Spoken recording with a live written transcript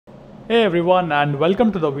Hey everyone, and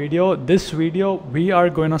welcome to the video. This video we are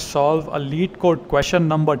going to solve a LeetCode question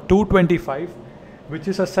number 225, which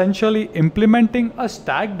is essentially implementing a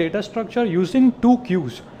stack data structure using two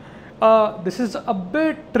queues. This is a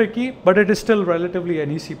bit tricky, but it is still relatively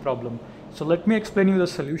an easy problem. So let me explain you the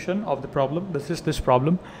solution of the problem. This is this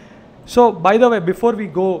problem. So by the way, before we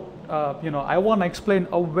go, I want to explain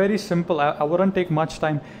a very simple, I wouldn't take much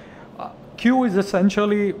time. Queue is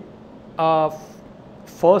essentially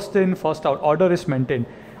first in, first out. Order is maintained.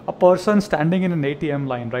 A person standing in an ATM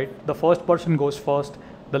line, right? The first person goes first,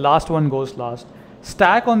 the last one goes last.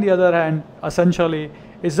 Stack, on the other hand, essentially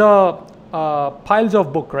is a piles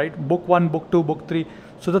of book, right? Book 1, book 2, book 3.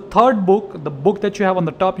 So the third book, the book that you have on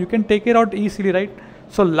the top, you can take it out easily, right?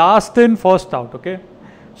 So last in, first out, okay?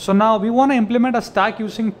 So now we want to implement a stack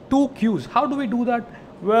using two queues. How do we do that?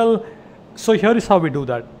 Well, so here is how we do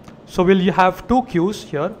that. So we'll have two queues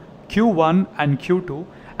here, Q1 and Q2,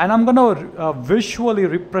 and I'm gonna visually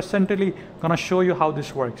representatively gonna show you how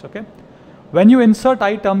this works, okay? When you insert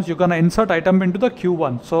items, you're gonna insert item into the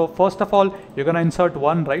Q1. So first of all, you're gonna insert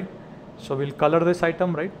 1, right? So we'll color this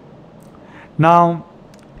item, right? Now,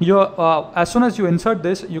 as soon as you insert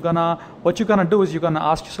this, what you're gonna do is you're gonna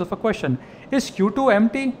ask yourself a question: is Q2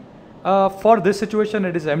 empty? For this situation,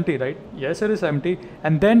 it is empty, right? Yes, it is empty.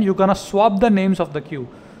 And then you're gonna swap the names of the queue.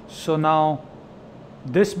 So now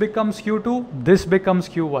this becomes Q2, this becomes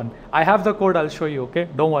Q1. I have the code, I'll show you, okay?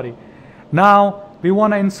 Don't worry. Now we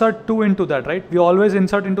want to insert 2 into that, right? We always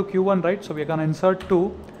insert into Q1, right? So we're going to insert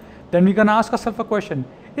 2. Then we're going to ask ourselves a question: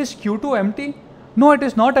 is Q2 empty? No, it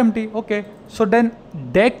is not empty. Okay, so then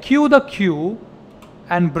dequeue the queue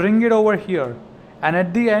and bring it over here. And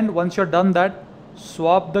at the end, once you're done that,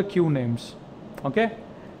 swap the queue names. Okay,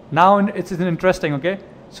 now it's interesting, okay?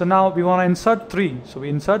 So now we want to insert 3. So we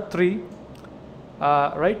insert 3.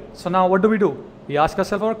 Right? So now what do? We ask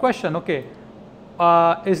ourselves our question, okay,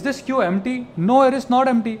 is this queue empty? No, it is not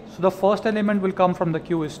empty. So the first element will come from the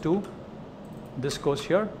queue is 2. This goes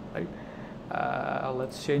here, right?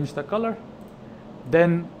 Let's change the color.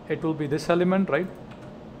 Then it will be this element, right?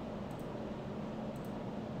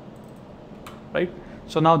 Right?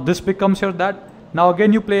 So now this becomes your that. Now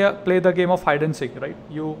again you play the game of hide and seek, right?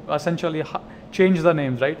 You essentially change the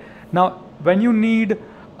names, right? Now when you need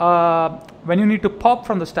to pop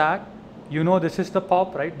from the stack, this is the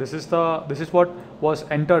pop, right? This is what was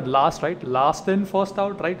entered last, right? Last in, first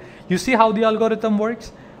out, right? You see how the algorithm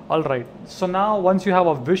works? All right. So now once you have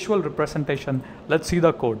a visual representation, let's see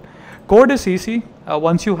the code. Code is easy.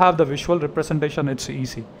 Once you have the visual representation, it's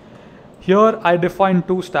easy. Here I define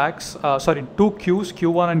two queues,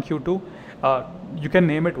 Q1 and Q2. You can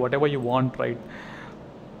name it whatever you want, right?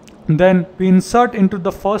 And then we insert into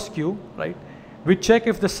the first queue, right? We check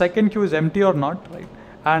if the second queue is empty or not, right?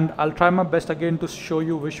 And I'll try my best again to show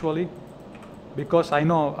you visually, because I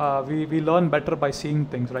know we learn better by seeing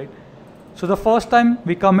things, right? So the first time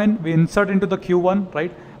we come in, we insert into the Q1,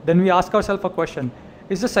 right? Then we ask ourselves a question: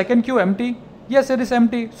 is the second queue empty? Yes, it is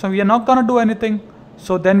empty. So we are not gonna do anything.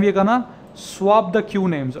 So then we're gonna swap the queue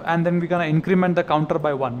names, and then we're gonna increment the counter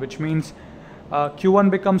by 1, which means Q1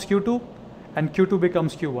 becomes Q2 and Q2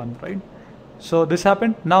 becomes Q1, right? So this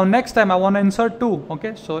happened. Now next time I want to insert 2.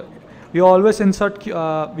 Okay, so we always insert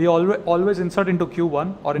always insert into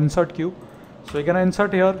Q1 or insert Q. So we're gonna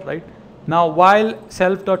insert here, right? Now while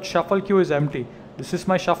self.shuffle queue is empty, this is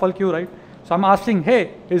my shuffle queue, right? So I'm asking,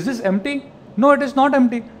 hey, is this empty? No, it is not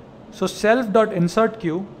empty. So self.insert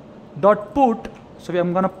queue dot put. So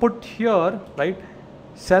I'm gonna put here, right?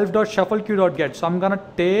 Self.shuffle queue dot get. So I'm gonna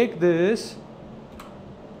take this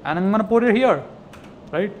and I'm gonna put it here,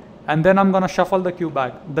 right? And then I'm gonna shuffle the queue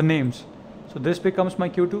back, the names. So this becomes my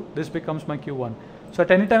Q2, this becomes my Q1. So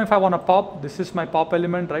at any time if I wanna pop, this is my pop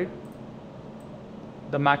element, right?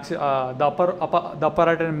 The upper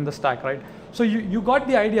item in the stack, right? So you got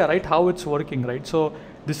the idea, right? How it's working, right? So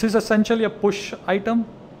this is essentially a push item.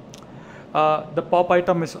 The pop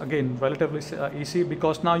item is again relatively easy,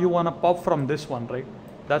 because now you wanna pop from this one, right?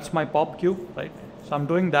 That's my pop queue, right? So I'm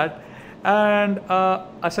doing that. And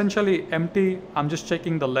essentially empty, I'm just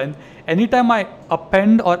checking the length. Anytime I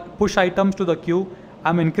append or push items to the queue,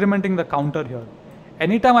 I'm incrementing the counter here.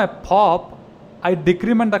 Anytime I pop, I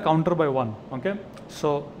decrement the counter by 1. Okay,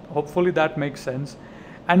 so hopefully that makes sense.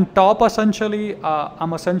 And top, essentially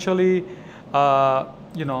I'm essentially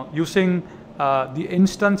using the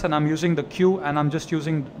instance, and I'm using the queue, and I'm just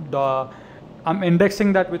using I'm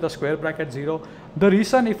indexing that with a square bracket 0. The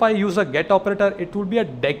reason, if I use a get operator, it would be a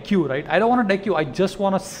dequeue, right? I don't want a dequeue, I just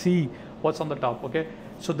want to see what's on the top, okay?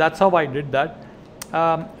 So that's how I did that.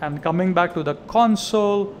 And coming back to the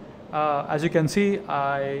console, as you can see,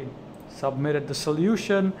 I submitted the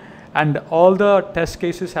solution, and all the test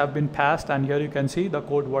cases have been passed, and here you can see the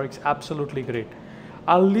code works absolutely great.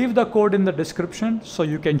 I'll leave the code in the description so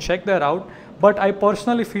you can check that out, but I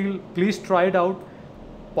personally feel please try it out.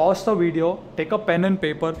 Pause the video, take a pen and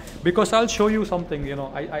paper, because I'll show you something, you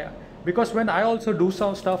know, because when I also do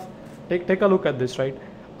some stuff, take a look at this, right?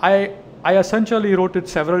 I essentially wrote it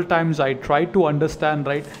several times. I tried to understand,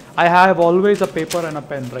 right? I have always a paper and a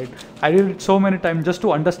pen, right? I did it so many times just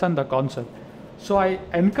to understand the concept. So I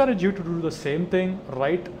encourage you to do the same thing,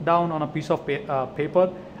 write down on a piece of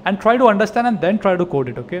paper and try to understand and then try to code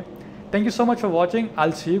it, okay? Thank you so much for watching.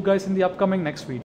 I'll see you guys in the upcoming next video.